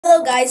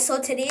Hello guys, so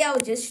today I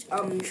was just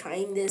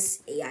trying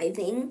this AI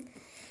thing.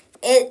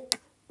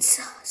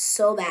 It's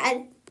so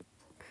bad.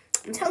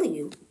 I'm telling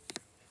you.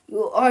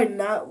 You are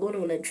not going to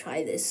want to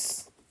try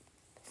this.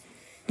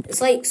 It's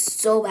like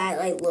so bad.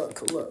 Like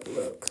look.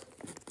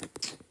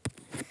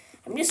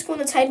 I'm just going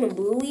to type in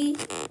Bluey.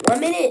 1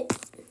 minute.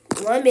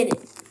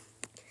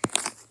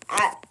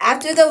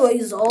 After the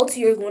results,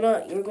 you're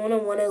gonna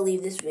want to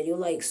leave this video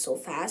like so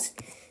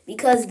fast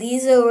because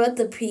these are what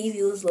the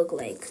previews look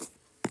like.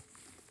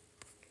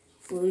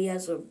 Bluey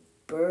has a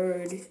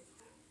bird.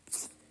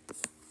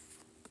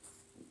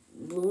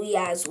 Bluey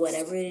has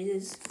whatever it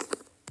is.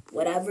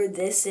 Whatever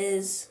this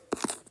is.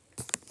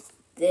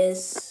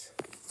 This.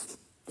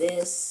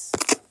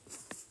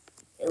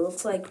 It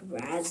looks like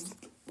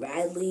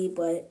Radley,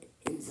 but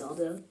in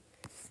Zelda.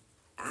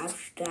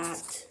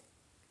 Abstract.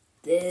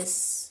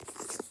 This.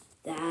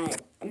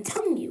 That. I'm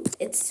telling you,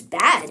 it's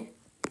bad.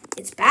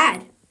 It's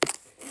bad.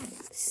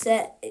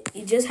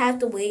 You just have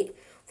to wait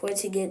for it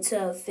to get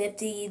to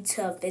 50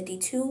 to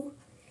 52,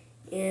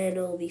 and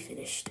it'll be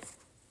finished.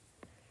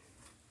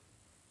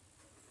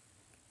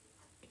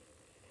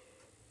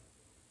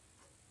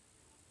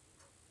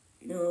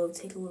 No, it'll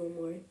take a little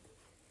more.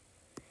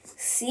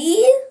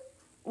 See?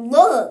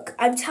 Look,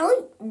 I'm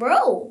telling,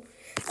 bro.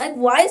 Like,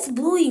 why is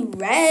Bluey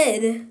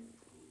red?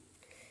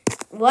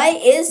 Why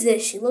is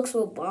this? She looks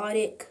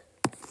robotic.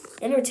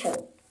 And her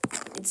tail,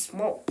 it's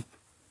small.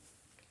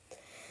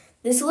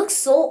 This looks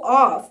so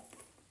off.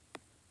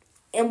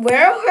 And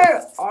where are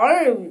her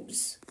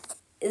arms?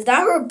 Is that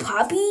her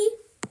puppy?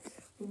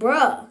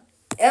 Bruh.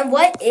 And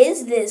what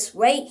is this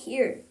right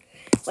here?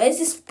 What is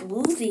this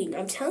blue thing?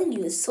 I'm telling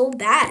you, it's so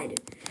bad.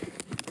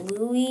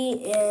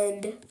 Bluey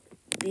and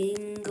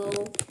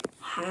Bingo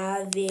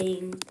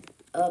having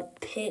a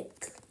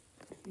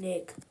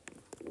picnic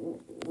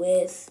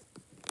with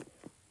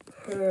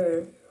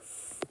their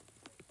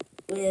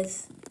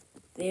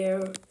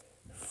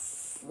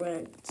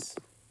friends.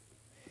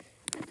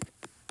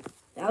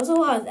 That was a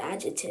lot of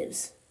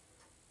adjectives.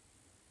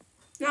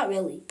 Not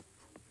really.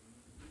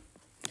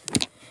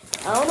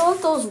 I don't know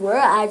if those were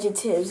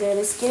adjectives, and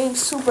it's getting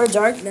super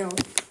dark now.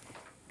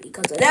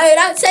 Because now you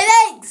don't say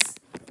things!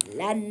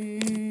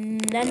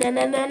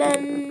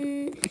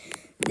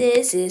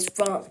 This is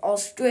from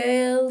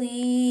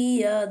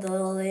Australia, the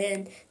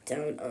land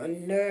down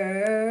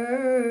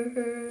under.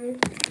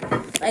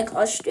 Like,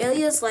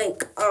 Australia's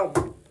like,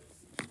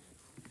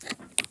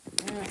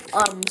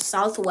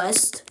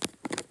 southwest.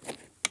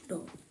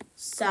 No,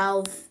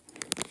 south.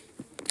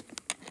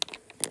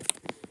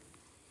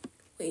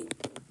 Wait.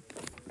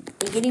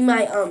 I'm getting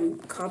my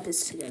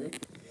compass together.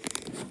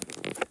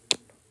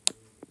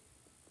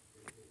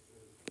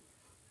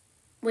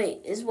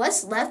 Wait, is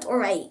west left or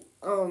right?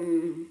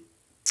 I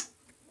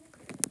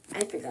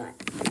forgot.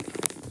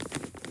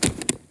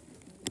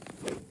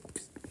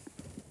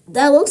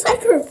 That looks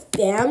like her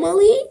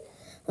family.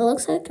 That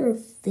looks like her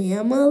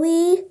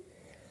family.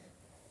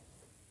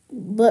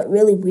 But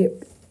really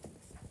weird.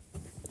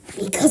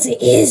 Because it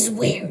is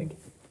weird.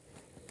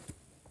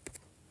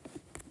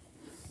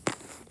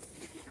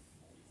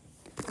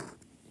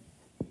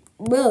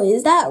 Bro,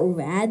 is that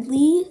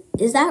Radley?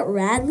 Is that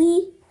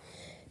Radley?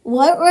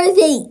 What are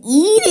they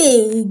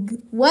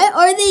eating? What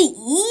are they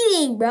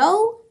eating,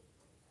 bro?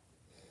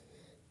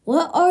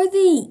 What are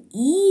they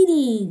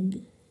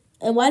eating?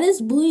 And why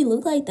does Bluey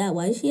look like that?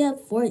 Why does she have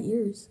 4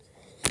 ears?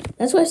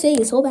 That's what I'm saying.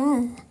 It's so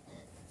bad.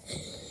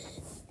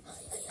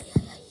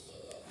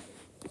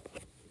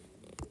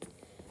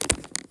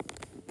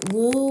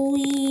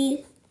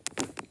 Bluey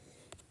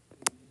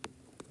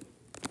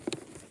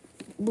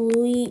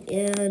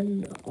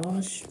and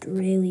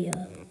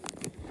Australia.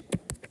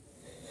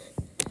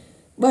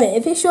 But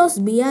if it shows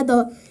me at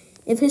the,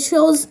 if it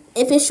shows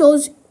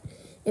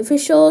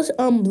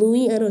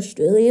Bluey and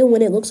Australia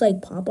when it looks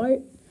like pop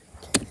art.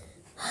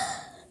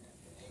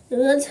 I'm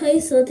gonna tell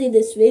you something.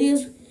 This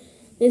video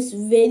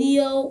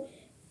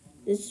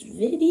is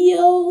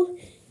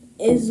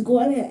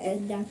going to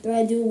end after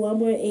I do one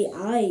more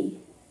AI.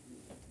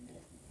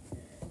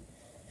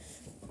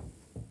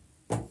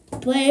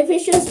 But if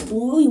it's just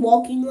Bluey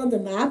walking on the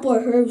map or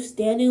her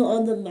standing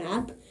on the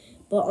map,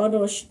 but on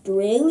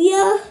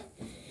Australia,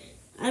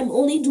 I'm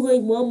only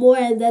doing one more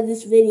and then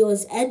this video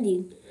is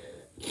ending.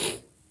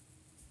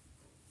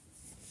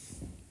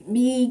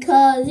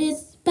 Because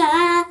it's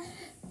better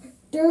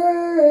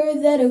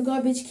than a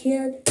garbage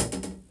can.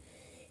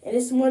 And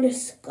it's more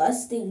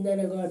disgusting than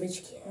a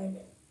garbage can.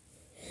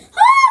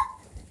 Ah!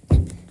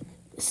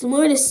 It's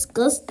more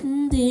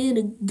disgusting than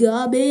a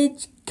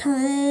garbage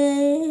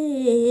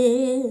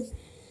can.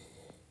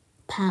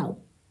 Pow.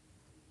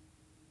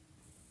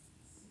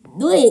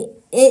 Wait,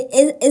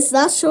 it's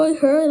not showing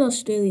her in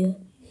Australia.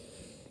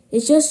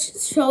 It's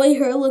just showing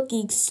her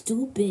looking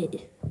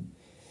stupid.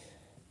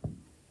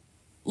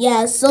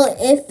 Yeah, so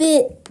if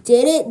it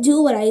didn't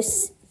do what I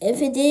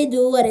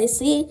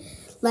see,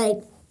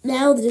 like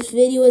now this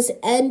video is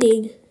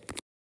ending.